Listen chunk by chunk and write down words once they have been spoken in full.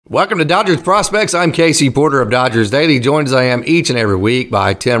Welcome to Dodgers Prospects. I'm Casey Porter of Dodgers Daily, joined as I am each and every week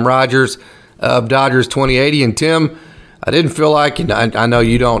by Tim Rogers of Dodgers 2080. And Tim, I didn't feel like, and I know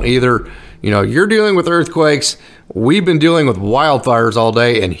you don't either, you're dealing with earthquakes. We've been dealing with wildfires all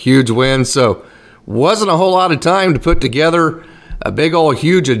day and huge winds, so wasn't a whole lot of time to put together a big old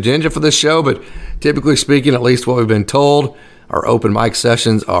huge agenda for this show, but typically speaking, at least what we've been told, our open mic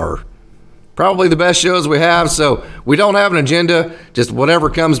sessions are probably the best shows we have, so we don't have an agenda. Just whatever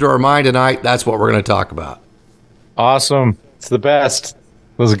comes to our mind tonight, that's what we're going to talk about. Awesome. It's the best.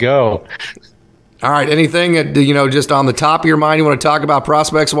 Let's go. All right. Anything, just on the top of your mind you want to talk about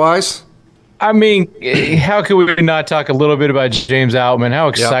prospects-wise? I mean, how could we not talk a little bit about James Outman? How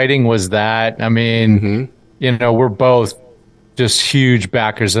exciting was that? I mean, we're both just huge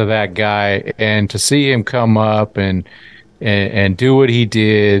backers of that guy, and to see him come up and do what he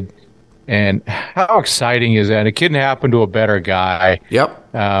did. And how exciting is that? It couldn't happen to a better guy.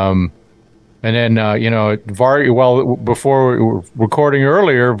 Yep. And then, before we were recording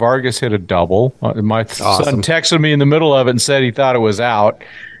earlier, Vargas hit a double. My son texted me in the middle of it and said he thought it was out.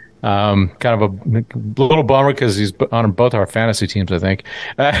 Kind of a little bummer because he's on both our fantasy teams, I think.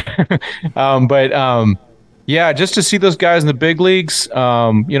 Yeah, just to see those guys in the big leagues,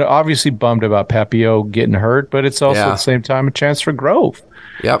 obviously bummed about Pepio getting hurt, but it's also at the same time a chance for Grove.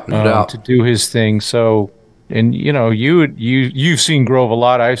 Yep, no doubt. To do his thing. So, and you've seen Grove a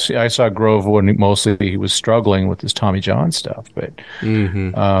lot. I saw Grove when mostly he was struggling with his Tommy John stuff. But,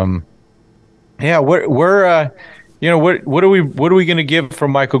 what are we going to give from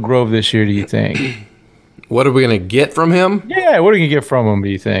Michael Grove this year? Do you think? What are we going to get from him? Yeah, what are we going to get from him? Do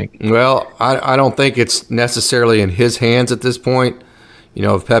you think? Well, I don't think it's necessarily in his hands at this point.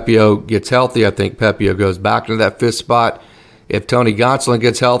 If Pepio gets healthy, I think Pepio goes back into that fifth spot. If Tony Gonsolin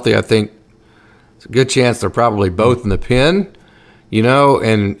gets healthy, I think it's a good chance they're probably both in the pen,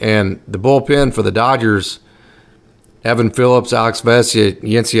 and the bullpen for the Dodgers, Evan Phillips, Alex Vesia,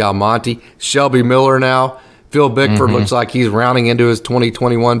 Yency Almonte, Shelby Miller now. Phil Bickford looks like he's rounding into his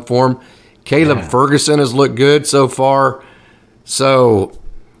 2021 form. Caleb Ferguson has looked good so far. So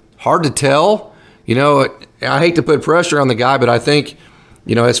hard to tell. I hate to put pressure on the guy, but I think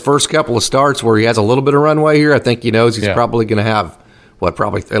his first couple of starts where he has a little bit of runway here, I think he knows he's probably going to have,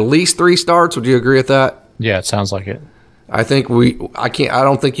 probably at least 3 starts. Would you agree with that? Yeah, it sounds like it. I think I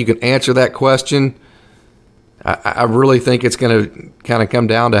don't think you can answer that question. I really think it's going to kind of come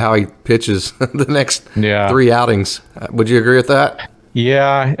down to how he pitches the next 3 outings. Would you agree with that?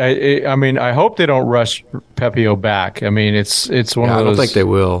 Yeah, I mean, I hope they don't rush Pepio back. I mean, it's one of those. I don't think they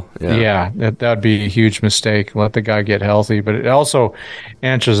will. Yeah, that would be a huge mistake. Let the guy get healthy, but it also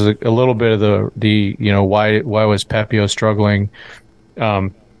answers a little bit of the why was Pepio struggling,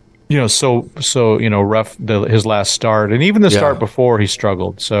 rough his last start, and even the start before he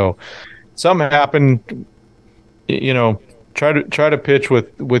struggled. So something happened. Try to pitch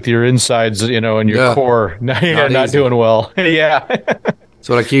with your insides, and your core not doing well. That's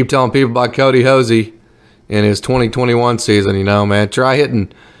what I keep telling people about Cody Hosey in his 2021 season. Man, try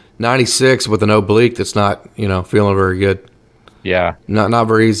hitting 96 with an oblique that's not feeling very good. Yeah, not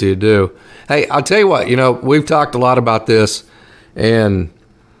very easy to do. Hey, I'll tell you what. We've talked a lot about this, and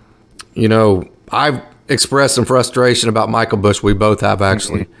I've expressed some frustration about Michael Busch. We both have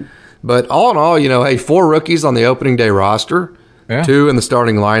actually. But all in all, 4 rookies on the opening day roster, 2 in the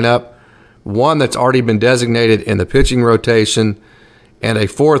starting lineup, 1 that's already been designated in the pitching rotation, and a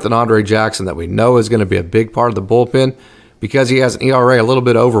 4th in Andre Jackson that we know is going to be a big part of the bullpen because he has an ERA a little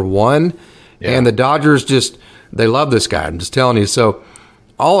bit over 1. Yeah. And the Dodgers they love this guy. I'm just telling you. So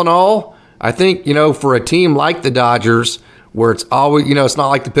all in all, I think, for a team like the Dodgers where it's always, it's not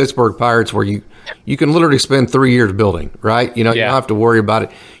like the Pittsburgh Pirates where you can literally spend 3 years building, right? You don't have to worry about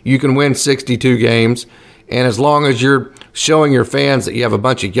it. You can win 62 games, and as long as you're showing your fans that you have a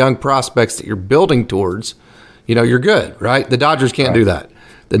bunch of young prospects that you're building towards, you're good, right? The Dodgers can't do that.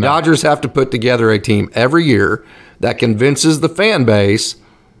 The Dodgers have to put together a team every year that convinces the fan base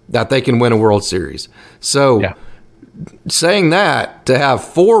that they can win a World Series. So saying that, to have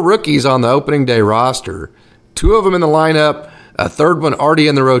 4 rookies on the opening day roster, 2 of them in the lineup, a 3rd one already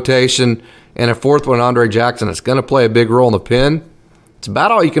in the rotation, and a 4th one, Andre Jackson, that's going to play a big role in the pen. It's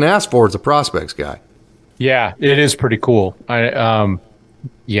about all you can ask for as a prospects guy. Yeah, it is pretty cool.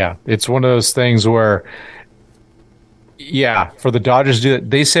 It's one of those things where, for the Dodgers to do that,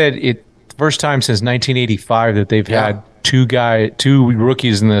 they said it first time since 1985 that they've had 2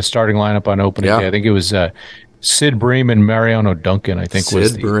 rookies in the starting lineup on opening day. I think it was Sid Bream and Mariano Duncan. I think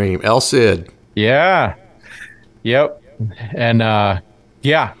was Sid Bream, El Cid. Yeah. Yep. And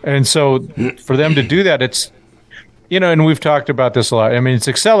and so for them to do that, and we've talked about this a lot. I mean, it's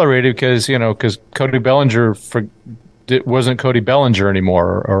accelerated because Cody Bellinger wasn't Cody Bellinger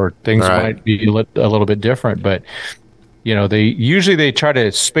anymore, or things might be a little bit different. But they try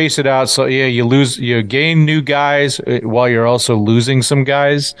to space it out. So you gain new guys while you're also losing some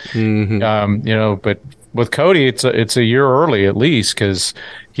guys. But with Cody, it's a year early at least, because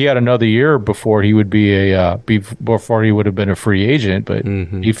he had another year before he would before he would have been a free agent. But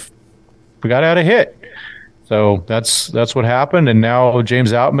he got out of hit. So that's what happened, and now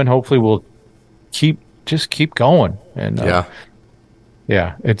James Outman hopefully will keep going. And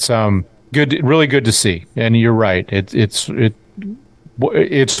it's good, really good to see. And you're right, it's a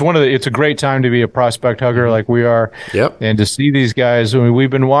great time to be a prospect hugger like we are. Yep. And to see these guys. I mean, we've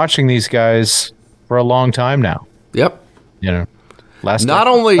been watching these guys for a long time now. Yep. Last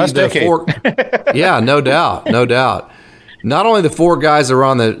decade. Four. Yeah, no doubt. Not only the four guys that are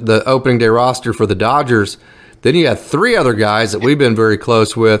on the opening day roster for the Dodgers. Then you had three other guys that we've been very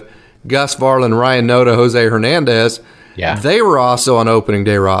close with: Gus Varlin, Ryan Noda, Jose Hernandez. Yeah. They were also on opening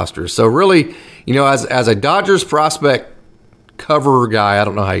day rosters. So really, as a Dodgers prospect cover guy, I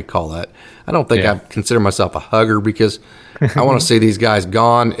don't know how you call that. I don't think I consider myself a hugger, because I want to see these guys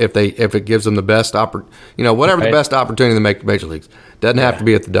gone if it gives them the best whatever the best opportunity to make the major leagues. Doesn't have to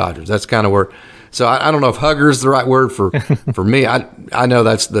be at the Dodgers. That's kind of where. So I don't know if hugger is the right word for me. I know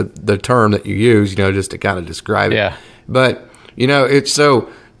that's the term that you use, just to kind of describe it. Yeah. But it's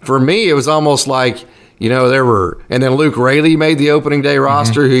so for me it was almost like there were, and then Luke Raley made the opening day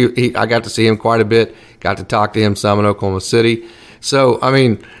roster. I got to see him quite a bit. Got to talk to him some in Oklahoma City. So I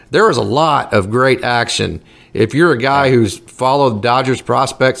mean, there was a lot of great action. If you're a guy who's followed Dodgers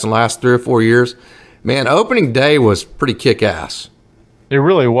prospects in the last 3 or 4 years, man, opening day was pretty kick-ass. It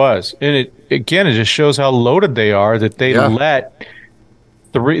really was. And it just shows how loaded they are, that they let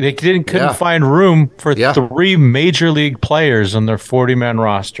couldn't find room for three major league players on their 40-man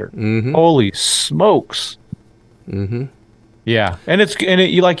roster. Holy smokes. Yeah.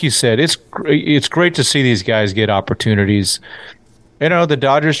 And like you said, it's great to see these guys get opportunities. The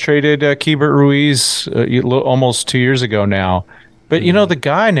Dodgers traded Keibert Ruiz almost 2 years ago now. But, the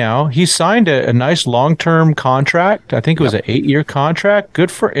guy now, he signed a nice long-term contract. I think it was an 8-year contract.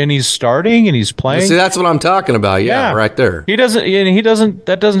 And he's starting and he's playing. See, that's what I'm talking about. Yeah, right there.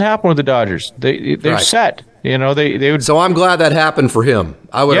 That doesn't happen with the Dodgers. They're set. They would. So I'm glad that happened for him.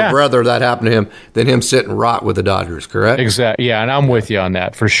 I would have rather that happened to him than him sit and rot with the Dodgers, correct? Exactly. Yeah, and I'm with you on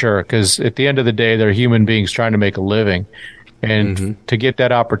that for sure. Because at the end of the day, they're human beings trying to make a living. And to get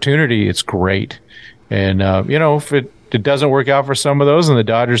that opportunity, it's great. And, if it doesn't work out for some of those, and the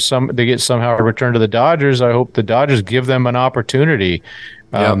Dodgers they get somehow returned to the Dodgers, I hope the Dodgers give them an opportunity.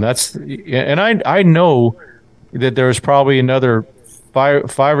 I know that there's probably another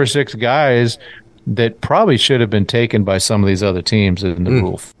five or six guys that probably should have been taken by some of these other teams in the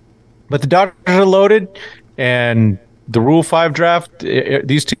Rule. But the Dodgers are loaded, and the Rule 5 draft,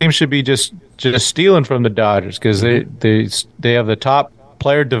 these teams should be just stealing from the Dodgers, because they have the top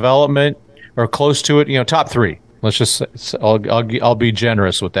player development, or close to it, top 3. Let's just I'll be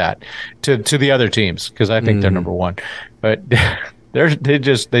generous with that to the other teams, because I think they're number 1. But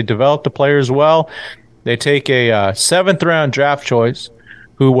they develop the players well. They take a 7th round draft choice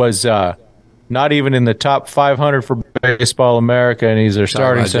who was not even in the top 500 for Baseball America, and he's their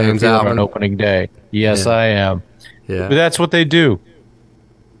starting center fielder on opening day. Yes, I am. Yeah. But that's what they do.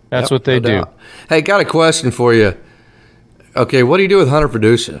 That's what they do. Hey, got a question for you. Okay, what do you do with Hunter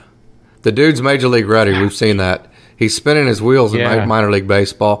Fiducia? The dude's major league ready. We've seen that. He's spinning his wheels in minor league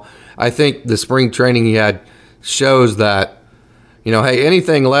baseball. I think the spring training he had shows that, hey,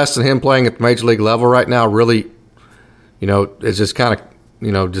 anything less than him playing at the major league level right now really, is just kind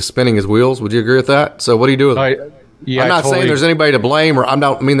of, just spinning his wheels. Would you agree with that? So what do you do with him? I'm not saying there's anybody to blame, or I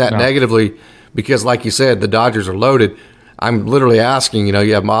don't mean that negatively, because like you said, the Dodgers are loaded. I'm literally asking,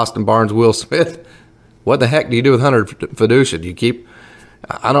 you have Austin Barnes, Will Smith. What the heck do you do with Hunter Fiducia? Do you keep...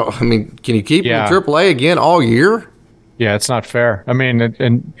 can you keep him in AAA again all year? Yeah, it's not fair. I mean,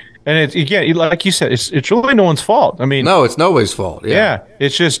 and it's, again, like you said, it's really no one's fault. I mean, no, it's nobody's fault. Yeah,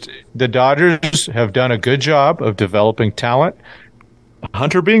 it's just the Dodgers have done a good job of developing talent.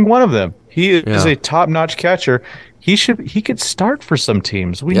 Hunter being one of them. He is a top-notch catcher. He could start for some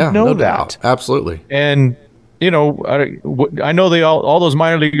teams. We know that. Doubt. Absolutely. And I know all those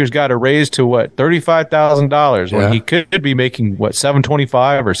minor leaguers got a raise to $35,000 when he could be making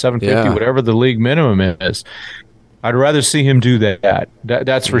 $725 or $750, whatever the league minimum is. I'd rather see him do that.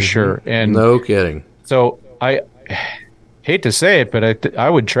 That's for sure. And no kidding. So I hate to say it, but I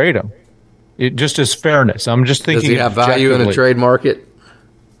would trade him. It just as fairness. I'm just thinking. Does he have value in the trade market?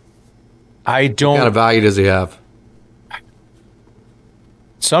 I don't. What kind of value does he have?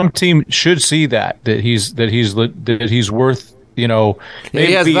 some team should see that he's worth, maybe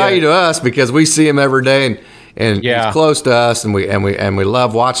he has value to us because we see him every day and he's close to us and we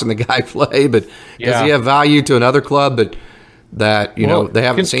love watching the guy play. But does he have value to another club that they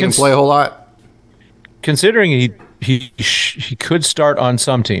haven't seen him play a whole lot? Considering he could start on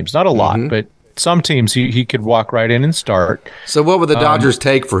some teams, not a lot, but some teams he could walk right in and start. So what would the Dodgers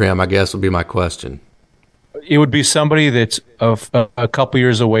take for him, I guess, would be my question. It would be somebody that's a couple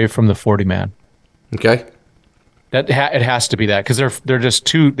years away from the 40-man. Okay. It has to be that, because they're just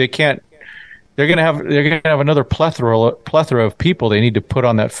too. They can't. They're gonna have another plethora of people they need to put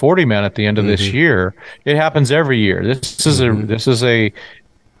on that 40-man at the end of this year. It happens every year. This is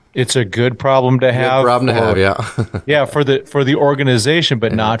it's a good problem to have. Yeah, for the organization,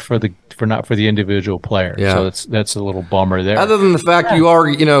 but not for the individual player. Yeah. So that's a little bummer there. Other than the fact you are,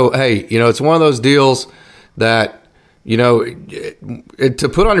 it's one of those deals that, to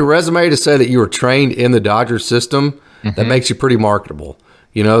put on your resume to say that you were trained in the Dodgers system, that makes you pretty marketable.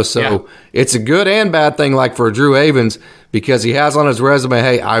 It's a good and bad thing, like for Drew Avens, because he has on his resume,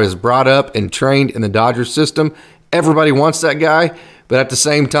 hey, I was brought up and trained in the Dodgers system. Everybody wants that guy, but at the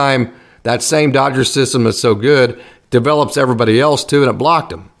same time, that same Dodgers system is so good, develops everybody else too, and it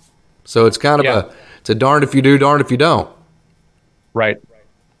blocked him. So it's kind of it's a darned if you do, darned if you don't. Right.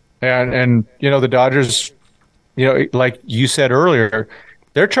 And the Dodgers, like you said earlier,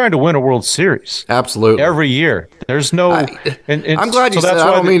 they're trying to win a World Series. Absolutely. Every year. There's no... I'm glad you said that.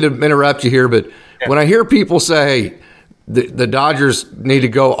 I don't mean to interrupt you here, but when I hear people say the Dodgers need to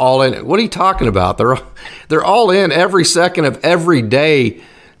go all in, what are you talking about? They're all in every second of every day.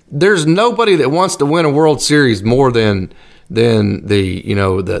 There's nobody that wants to win a World Series more than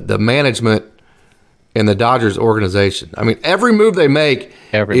the management and the Dodgers organization. I mean, every move they make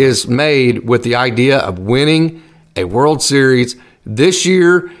is made with the idea of winning a World Series this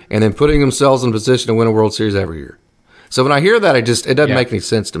year and then putting themselves in a position to win a World Series every year. So when I hear that, it doesn't make any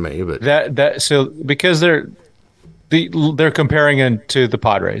sense to me. But so because they're comparing it to the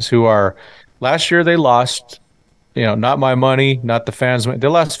Padres, who are last year they lost, not my money, not the fans' money. They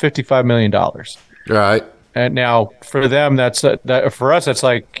lost $55 million. Right. And now for them, for us, that's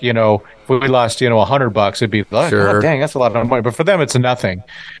like, if we lost, $100, it'd be like, sure. Oh, dang, that's a lot of money. But for them, it's nothing.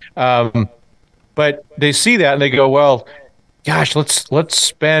 But they see that and they go, well, gosh, let's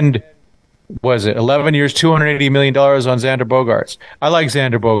spend, was it 11 years, $280 million on Xander Bogaerts. I like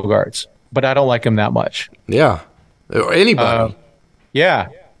Xander Bogaerts, but I don't like him that much. Yeah. Or anybody.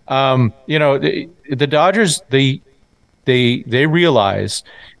 The Dodgers, they realize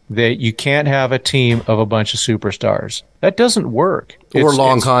that you can't have a team of a bunch of superstars. That doesn't work. Or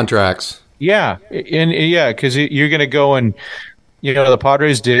long contracts. Yeah. Because you're going to go and, the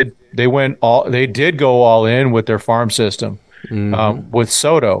Padres did. They did go all in with their farm system with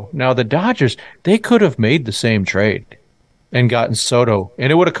Soto. Now, the Dodgers, they could have made the same trade and gotten Soto,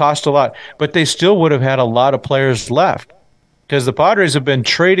 and it would have cost a lot, but they still would have had a lot of players left because the Padres have been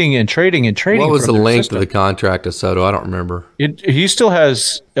trading. What was the length of the contract of Soto? I don't remember. He still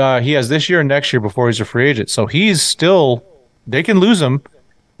has he has this year and next year before he's a free agent, so they can lose him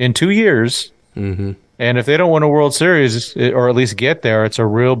in 2 years. Mm-hmm. And if they don't win a World Series, or at least get there, it's a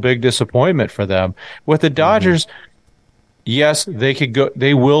real big disappointment for them. With the Dodgers, yes, they could go.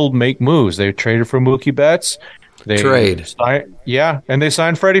 They will make moves. They traded for Mookie Betts. And they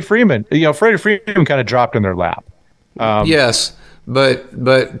signed Freddie Freeman. Freddie Freeman kind of dropped in their lap. Yes,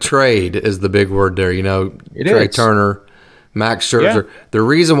 but trade is the big word there. Trey Turner, Max Scherzer. Yeah. The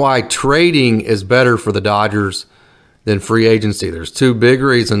reason why trading is better for the Dodgers than free agency, there's two big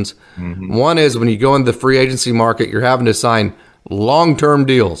reasons. Mm-hmm. One is when you go into the free agency market, you're having to sign long-term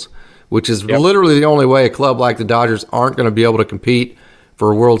deals, which is literally the only way a club like the Dodgers aren't going to be able to compete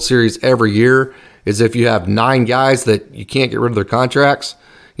for a World Series every year is if you have 9 guys that you can't get rid of their contracts.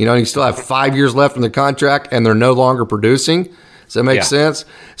 And you still have 5 years left in the contract and they're no longer producing. Does that make sense?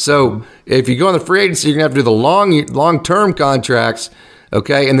 So if you go in the free agency, you're going to have to do the long-term contracts,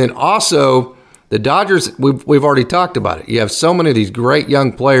 okay? And then also the Dodgers, we've already talked about it. You have so many of these great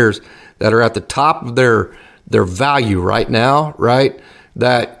young players that are at the top of their value right now, right?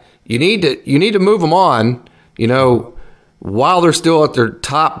 That you need to move them on, while they're still at their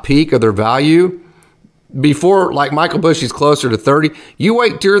top peak of their value. Before, like Michael Busch, he's closer to 30. You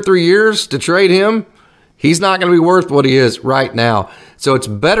wait 2 or 3 years to trade him, he's not going to be worth what he is right now. So it's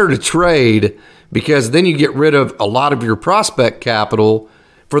better to trade because then you get rid of a lot of your prospect capital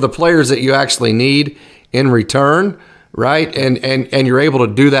for the players that you actually need in return, right? And you're able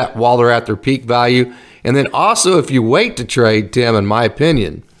to do that while they're at their peak value. And then also, if you wait to trade, Tim, in my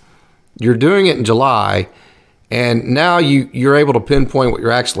opinion, you're doing it in July, And now you're able to pinpoint what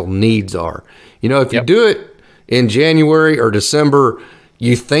your actual needs are. If you do it in January or December,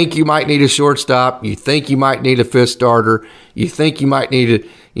 you think you might need a shortstop, you think you might need a fifth starter, you think you might need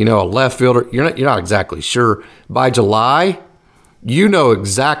a left fielder. You're not exactly sure. By July, you know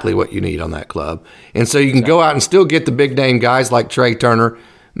exactly what you need on that club. And so you can go out and still get the big name guys like Trey Turner,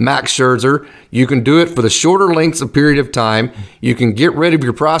 Max Scherzer. You can do it for the shorter lengths of period of time. You can get rid of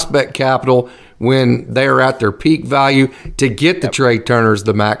your prospect capital when they are at their peak value to get the Trey Turners,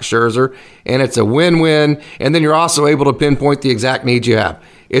 the Max Scherzer, and it's a win-win. And then you're also able to pinpoint the exact needs you have.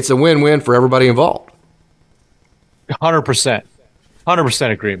 It's a win-win for everybody involved. 100%.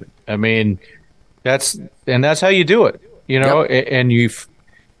 100% agreement. I mean, that's how you do it, Yep. And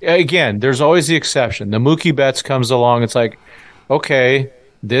again, there's always the exception. The Mookie Betts comes along. It's like, okay,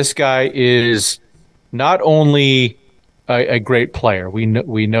 this guy is not only a great player. We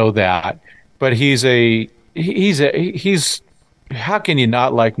know that. But he's how can you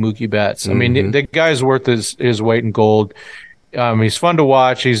not like Mookie Betts? I mean, the guy's worth his weight in gold. He's fun to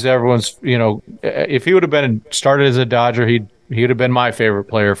watch. He's everyone's, if he would have been started as a Dodger, he would have been my favorite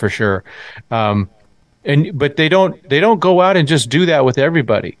player for sure. But they don't go out and just do that with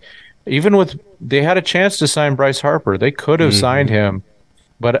everybody. They had a chance to sign Bryce Harper. They could have signed him,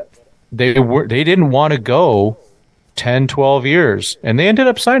 but they didn't want to go 10, 12 years. And they ended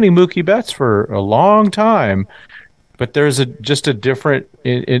up signing Mookie Betts for a long time. But there's just a different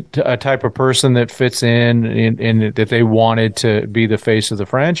a type of person that fits in that they wanted to be the face of the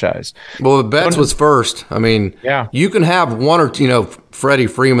franchise. Well, Betts was first. I mean, you can have one or two, Freddie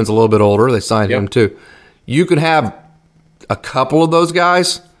Freeman's a little bit older. They signed him too. You can have a couple of those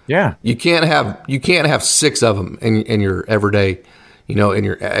guys. Yeah. You can't have six of them in your everyday,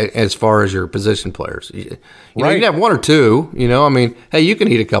 as far as your position players. You can have one or two, I mean, hey, you can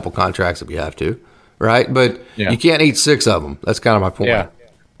eat a couple contracts if you have to, right? But you can't eat six of them. That's kind of my point. Yeah.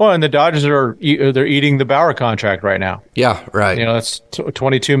 Well, and the Dodgers they're eating the Bauer contract right now. Yeah, right. That's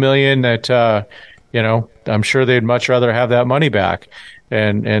 $22 million that, I'm sure they'd much rather have that money back.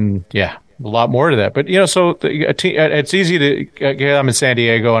 And yeah, a lot more to that. But, so it's easy to I'm in San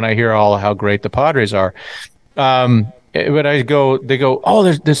Diego and I hear how great the Padres are. But they go, oh,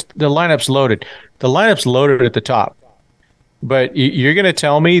 the lineup's loaded. The lineup's loaded at the top. But you're going to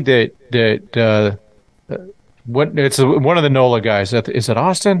tell me that it's one of the NOLA guys. Is it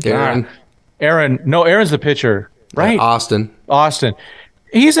Austin? Aaron. No, Aaron's the pitcher, right? Austin.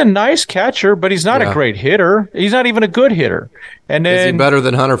 He's a nice catcher, but he's not a great hitter. He's not even a good hitter. And then, is he better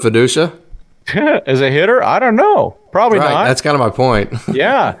than Hunter Fiducia? As a hitter, I don't know. Probably not. That's kind of my point.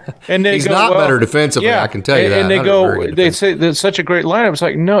 Yeah, and he's not better defensively. Yeah. I can tell you that. And they say that's such a great lineup. It's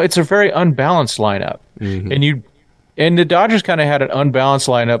like, no, it's a very unbalanced lineup. And the Dodgers kind of had an unbalanced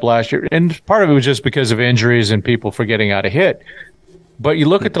lineup last year, and part of it was just because of injuries and people forgetting how to hit. But you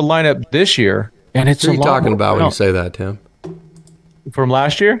look at the lineup this year, and it's what are you talking about when you say that, Tim? From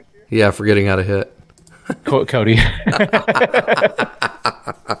last year? Yeah, forgetting how to hit. Cody.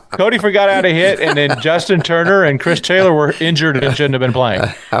 Cody forgot how to hit, and then Justin Turner and Chris Taylor were injured and shouldn't have been playing.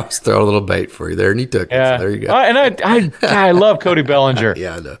 I was throwing a little bait for you there, and you took it. So there you go. And I love Cody Bellinger.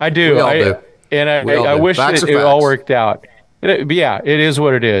 Yeah, I know. I do. We all do. And I wish it all worked out. It is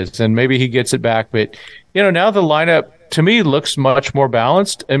what it is, and maybe he gets it back. But, now the lineup, to me, looks much more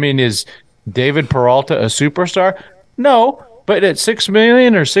balanced. I mean, is David Peralta a superstar? No, but at $6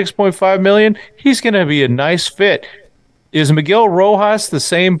 million or $6.5 million, he's going to be a nice fit. Is Miguel Rojas the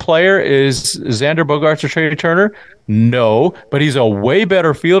same player as Xander Bogaerts or Trey Turner? No, but he's a way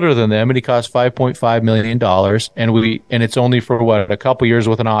better fielder than them, and he costs $5.5 million, and it's only for, a couple years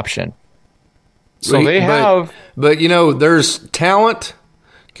with an option. So But, there's talent,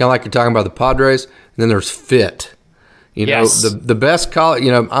 kind of like you're talking about the Padres, and then there's fit. The best college,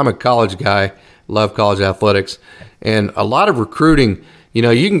 I'm a college guy, love college athletics, and a lot of recruiting, you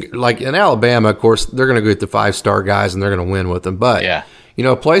can, like in Alabama, of course, they're going to get the 5-star guys and they're going to win with them. But,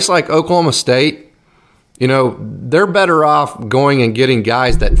 a place like Oklahoma State, they're better off going and getting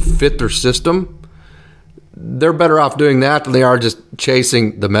guys that fit their system. They're better off doing that than they are just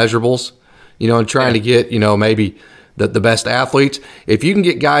chasing the measurables, and trying to get, maybe the best athletes. If you can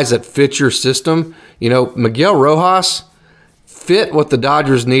get guys that fit your system, Miguel Rojas fit what the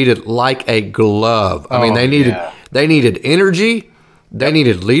Dodgers needed like a glove. I mean, they needed energy. They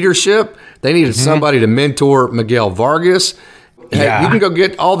needed leadership. They needed somebody to mentor Miguel Vargas. Hey, you can go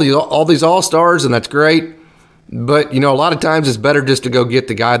get all these all-stars, and that's great. But, a lot of times it's better just to go get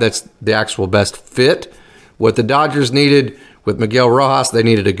the guy that's the actual best fit. What the Dodgers needed with Miguel Rojas, they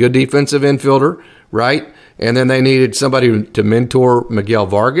needed a good defensive infielder, right? And then they needed somebody to mentor Miguel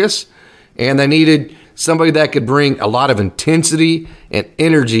Vargas. And they needed somebody that could bring a lot of intensity and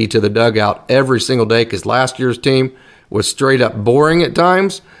energy to the dugout every single day, because last year's team was straight up boring at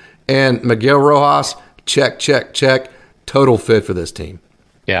times. And Miguel Rojas, check, total fit for this team.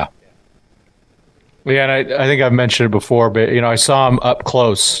 Yeah. Yeah, and I think I've mentioned it before, but, I saw him up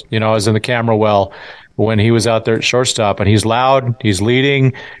close. I was in the camera well when he was out there at shortstop, and he's loud, he's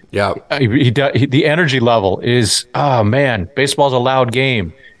leading. Yeah. The energy level is, oh, man, baseball's a loud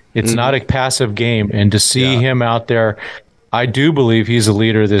game. It's not a passive game. And to see him out there, I do believe he's the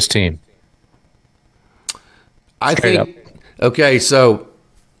leader of this team. I think, okay, so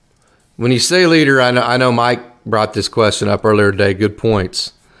when you say leader, I know Mike brought this question up earlier today. Good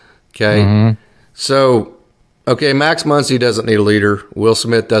points. Okay. Mm-hmm. So, okay, Max Muncy doesn't need a leader. Will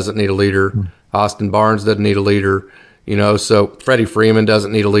Smith doesn't need a leader. Austin Barnes doesn't need a leader. So Freddie Freeman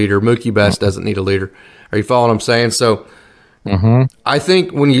doesn't need a leader. Mookie Betts doesn't need a leader. Are you following what I'm saying? So I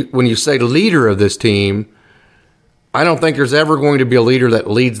think when you say leader of this team, I don't think there's ever going to be a leader that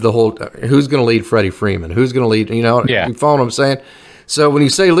leads the whole – who's going to lead Freddie Freeman? Who's going to lead – You follow what I'm saying? So when you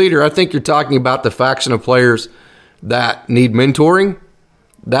say leader, I think you're talking about the faction of players that need mentoring.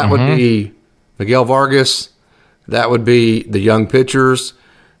 That would be Miguel Vargas. That would be the young pitchers.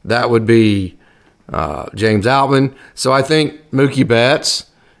 That would be James Outman. So I think Mookie Betts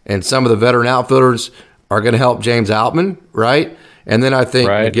and some of the veteran outfielders are going to help James Outman, right? And then I think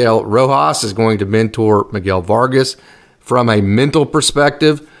Miguel Rojas is going to mentor Miguel Vargas from a mental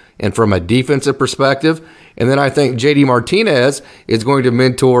perspective and from a defensive perspective. And then I think JD Martinez is going to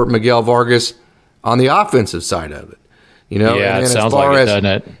mentor Miguel Vargas on the offensive side of it. Yeah, it sounds like it, doesn't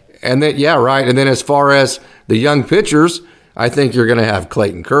it? And then, And then as far as the young pitchers, I think you're going to have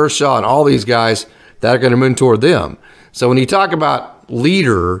Clayton Kershaw and all these guys that are going to mentor them. So when you talk about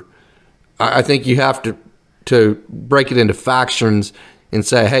leader, I think you have to break it into factions and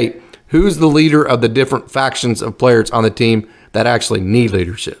say, hey, who's the leader of the different factions of players on the team that actually need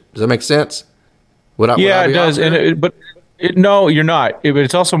leadership? Does that make sense? It does. No, you're not.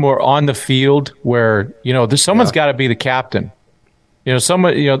 It's also more on the field where, there's someone's got to be the captain.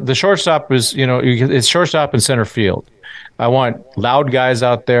 The shortstop is, it's shortstop and center field. I want loud guys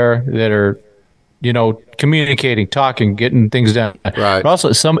out there that are, communicating, talking, getting things done. Right. But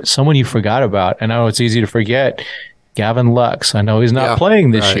also someone you forgot about, and I know it's easy to forget, Gavin Lux. I know he's not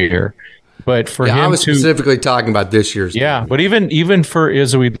playing this year, but for him, I was specifically talking about this year's team. But even for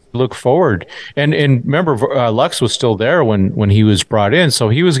as we look forward, and remember, Lux was still there when he was brought in, so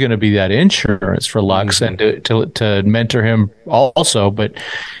he was going to be that insurance for Lux and to mentor him also. But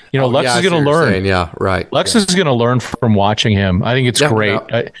Lux is going to learn. Lux is going to learn from watching him. I think it's great.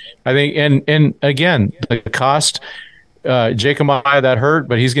 I think, and again, the cost. Jake Amaya that hurt,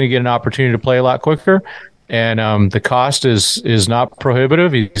 but he's going to get an opportunity to play a lot quicker. And the cost is not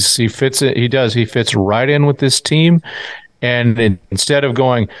prohibitive. He fits it. He does. He fits right in with this team. And instead of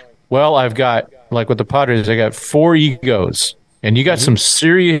going, well, I've got, like with the Padres, I got 4 egos, and you got some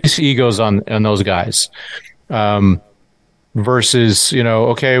serious egos on those guys. Versus,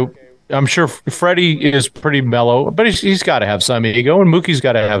 okay, I'm sure Freddie is pretty mellow, but he's got to have some ego, and Mookie's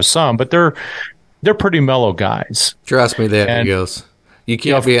got to have some. But they're pretty mellow guys. Trust me, they have egos. You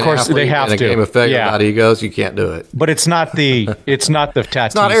can't be an athlete in a game of figure without egos. You can't do it. But it's not the tattoos. It's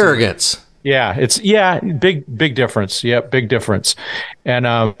not arrogance. Yeah, big difference. Yeah, big difference. And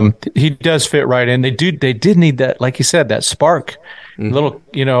he does fit right in. They did need that, like you said, that spark. Little,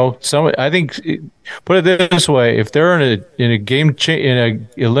 I think, put it this way: if they're in a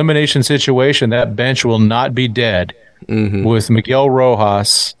elimination situation, that bench will not be dead with Miguel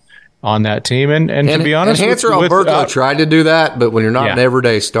Rojas on that team. And to be honest, Hanser Alberto tried to do that, but when you're not an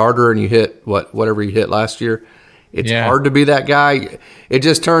everyday starter and you hit whatever you hit last year, it's hard to be that guy. It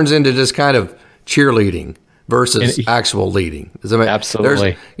just turns into just kind of cheerleading versus actual leading. Does that make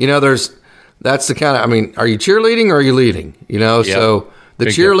absolutely? That's the kind of. I mean, are you cheerleading or are you leading? So the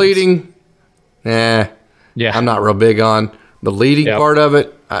big cheerleading, I'm not real big on. The leading part of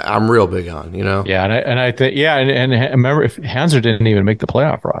it, I'm real big on, Yeah, and I think, and remember, if Hanser didn't even make the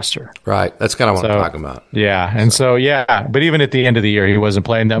playoff roster. Right, that's kind of what I'm talking about. Yeah, and but even at the end of the year, he wasn't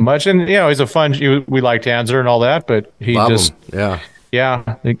playing that much, and he's a fun. We liked Hanser and all that, but he I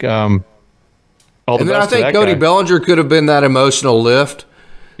think. All the and then best I think Cody Bellinger could have been that emotional lift.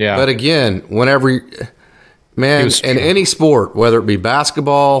 Yeah, but again, whenever in any sport, whether it be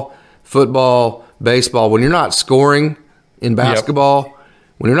basketball, football, baseball, when you're not scoring in basketball,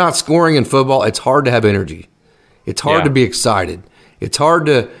 when you're not scoring in football, it's hard to have energy. It's hard to be excited. It's hard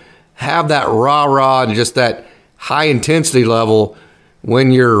to have that rah-rah and just that high intensity level when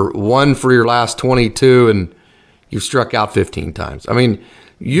you're 1 for your last 22 and you've struck out 15 times. I mean,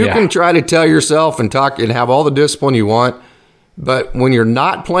 You can try to tell yourself and talk and have all the discipline you want, but when you're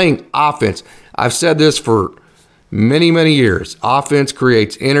not playing offense, I've said this for many, many years. Offense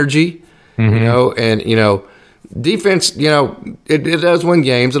creates energy, and defense, it does win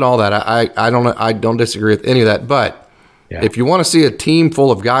games and all that. I don't disagree with any of that. But if you want to see a team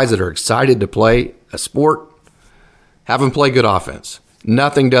full of guys that are excited to play a sport, have them play good offense.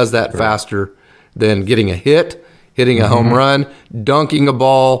 Nothing does that faster than getting a hit, hitting a home run, dunking a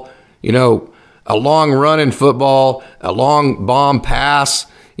ball, a long run in football, a long bomb pass,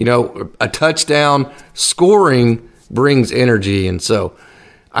 a touchdown. Scoring brings energy. And so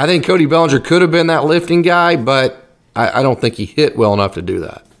I think Cody Bellinger could have been that lifting guy, but I don't think he hit well enough to do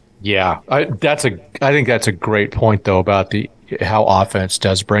that. Yeah, I think that's a great point though about how offense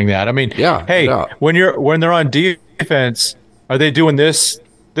does bring that. I mean, when they're on defense, are they doing this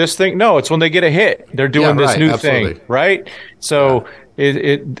thing? No, it's when they get a hit. They're doing this new thing, right? So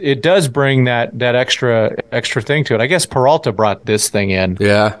it does bring that extra thing to it. I guess Peralta brought this thing in.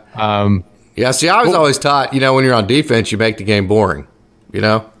 Yeah. See, I was always taught, when you're on defense, you make the game boring,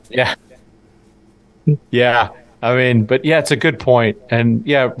 Yeah. Yeah. I mean, but it's a good point. And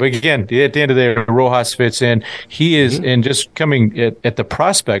but again, at the end of the day, Rojas fits in. He is, and just coming at the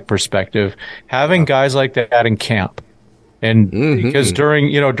prospect perspective, having guys like that in camp. And because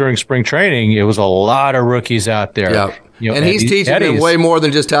during spring training, it was a lot of rookies out there. Yeah. And he's teaching them way more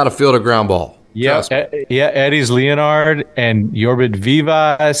than just how to field a ground ball. Eddie's Leonard and Yorbit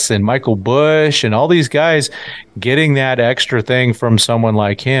Vivas and Michael Bush and all these guys getting that extra thing from someone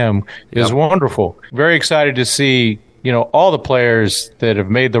like him is wonderful. Very excited to see, all the players that have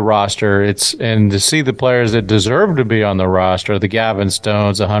made the roster. And to see the players that deserve to be on the roster, the Gavin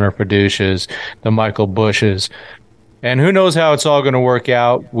Stones, the Hunter Paduches, the Michael Bushes. And who knows how it's all going to work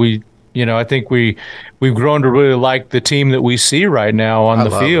out. I think we've grown to really like the team that we see right now on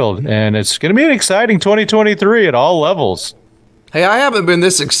the field. And it's going to be an exciting 2023 at all levels. Hey, I haven't been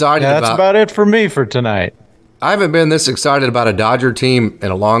this excited that's about it for me for tonight. I haven't been this excited about a Dodger team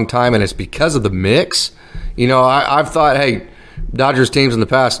in a long time, and it's because of the mix. I've thought, hey, Dodgers teams in the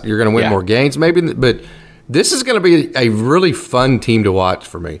past, you're going to win more games maybe, but this is going to be a really fun team to watch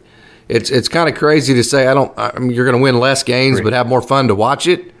for me. It's kind of crazy to say you're going to win less games but have more fun to watch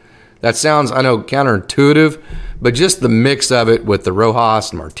it. That sounds, I know, counterintuitive, but just the mix of it with the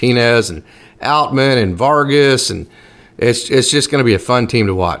Rojas and Martinez and Outman and Vargas, and it's just going to be a fun team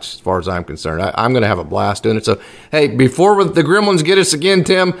to watch as far as I'm concerned. I'm going to have a blast doing it. So, hey, before the Gremlins get us again,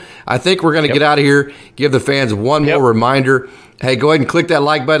 Tim, I think we're going to get out of here, give the fans one more reminder. Hey, go ahead and click that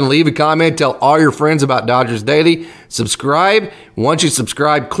like button, leave a comment, tell all your friends about Dodgers Daily, subscribe. Once you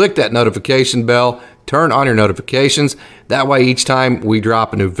subscribe, click that notification bell, turn on your notifications. That way, each time we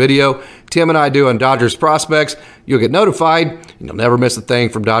drop a new video, Tim and I do on Dodgers Prospects, you'll get notified, and you'll never miss a thing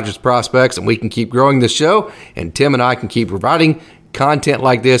from Dodgers Prospects, and we can keep growing this show, and Tim and I can keep providing content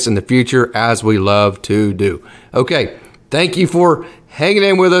like this in the future as we love to do. Okay, thank you for hanging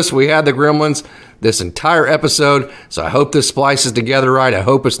in with us. We had the Gremlins this entire episode, so I hope this splices together right. I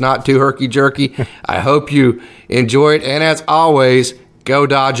hope it's not too herky-jerky. I hope you enjoy it, and as always, go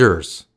Dodgers.